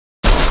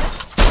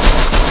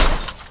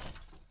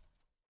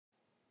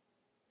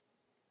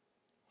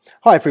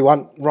Hi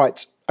everyone,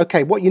 right,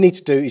 okay, what you need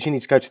to do is you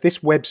need to go to this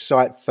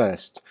website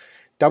first,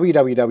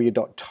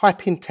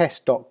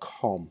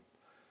 www.typingtest.com.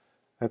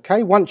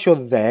 Okay, once you're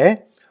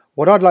there,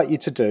 what I'd like you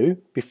to do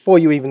before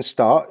you even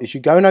start is you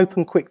go and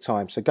open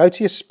QuickTime. So go to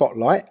your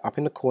Spotlight up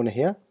in the corner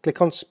here,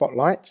 click on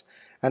Spotlight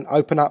and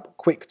open up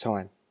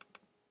QuickTime.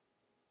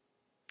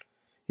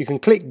 You can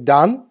click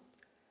Done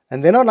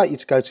and then I'd like you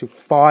to go to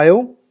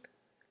File,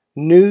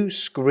 New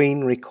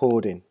Screen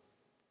Recording.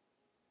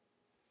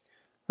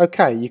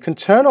 Okay, you can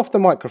turn off the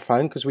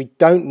microphone because we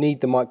don't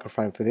need the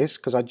microphone for this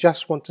because I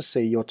just want to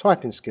see your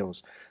typing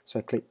skills.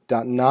 So click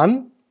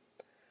None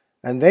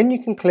and then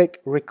you can click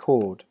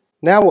Record.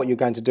 Now what you're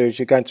going to do is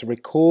you're going to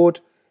record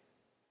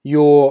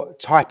your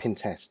typing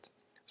test.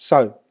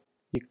 So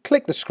you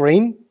click the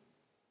screen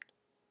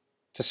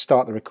to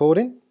start the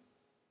recording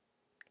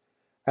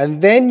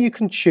and then you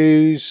can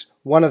choose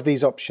one of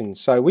these options.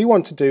 So we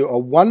want to do a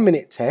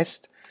 1-minute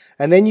test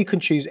and then you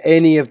can choose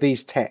any of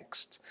these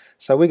texts.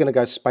 So we're going to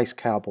go Space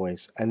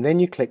Cowboys and then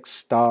you click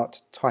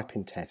Start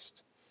Typing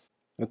Test.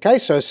 Okay,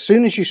 so as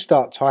soon as you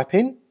start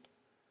typing,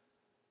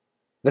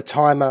 the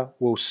timer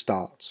will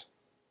start.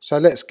 So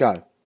let's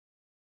go.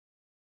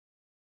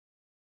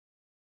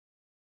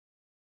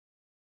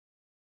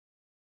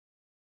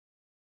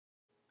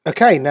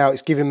 Okay, now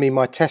it's giving me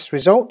my test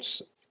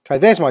results. Okay,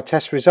 there's my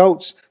test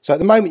results. So at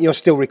the moment you're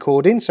still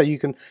recording, so you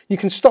can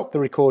stop the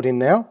recording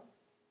now.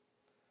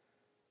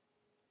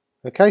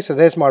 Okay, so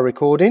there's my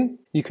recording.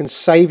 You can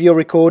save your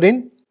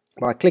recording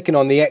by clicking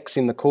on the X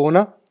in the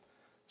corner.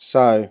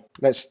 So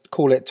let's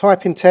call it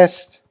typing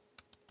test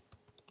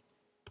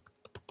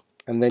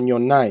and then your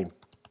name.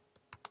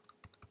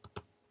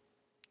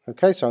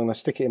 Okay, so I'm going to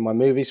stick it in my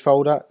movies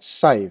folder,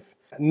 save.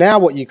 Now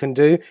what you can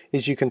do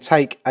is you can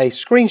take a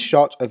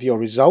screenshot of your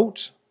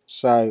result.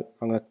 So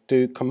I'm going to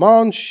do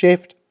Command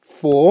Shift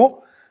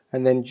 4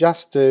 and then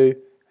just do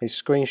a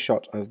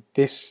screenshot of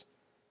this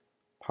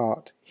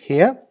part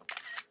here.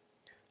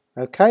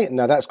 Okay,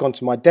 now that's gone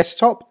to my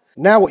desktop.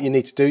 Now what you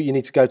need to do, you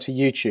need to go to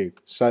YouTube.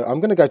 So I'm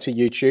going to go to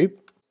YouTube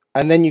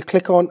and then you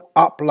click on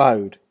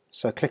Upload.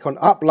 So click on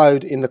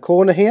Upload in the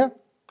corner here.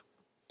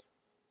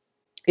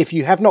 If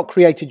you have not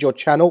created your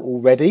channel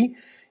already,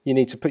 you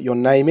need to put your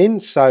name in.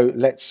 So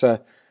let's do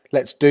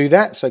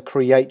that. So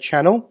create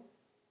channel.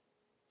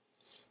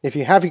 If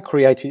you have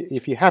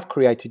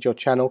created your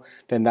channel,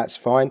 then that's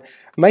fine.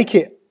 Make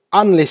it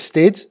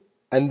unlisted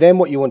and then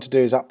what you want to do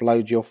is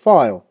upload your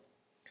file.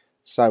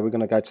 So we're going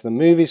to go to the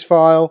movies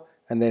file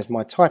and there's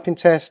my typing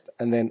test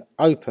and then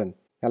open.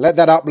 Now let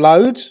that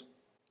upload.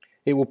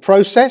 It will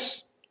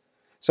process.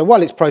 So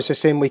while it's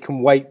processing, we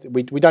can wait.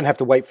 We don't have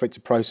to wait for it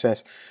to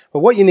process. But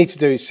what you need to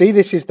do, see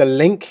this is the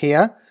link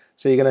here.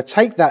 So you're going to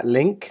take that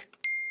link.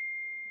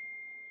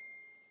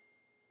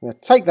 You're going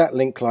to take that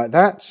link like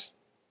that.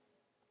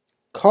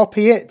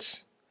 Copy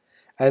it.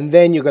 And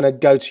then you're going to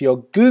go to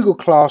your Google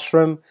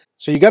Classroom.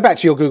 So you go back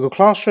to your Google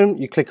Classroom.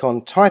 You click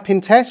on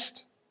typing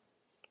test.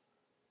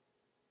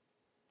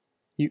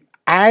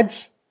 Add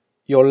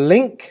your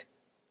link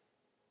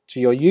to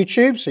your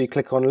YouTube. So you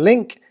click on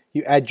link,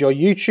 you add your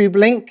YouTube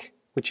link,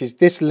 which is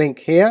this link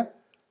here.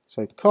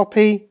 So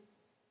copy,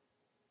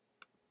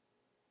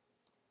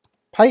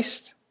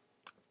 paste,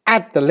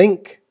 add the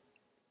link,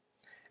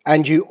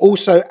 and you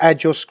also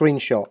add your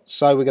screenshot.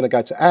 So we're going to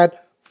go to add,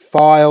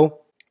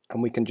 file,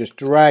 and we can just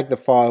drag the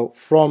file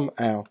from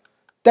our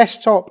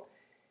desktop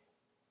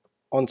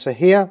onto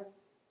here.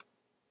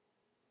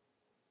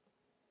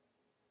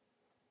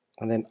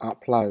 And then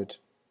upload.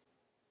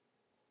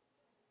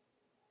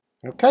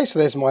 Okay, so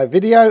there's my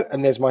video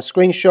and there's my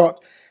screenshot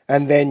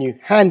and then you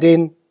hand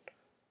in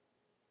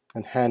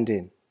and hand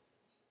in.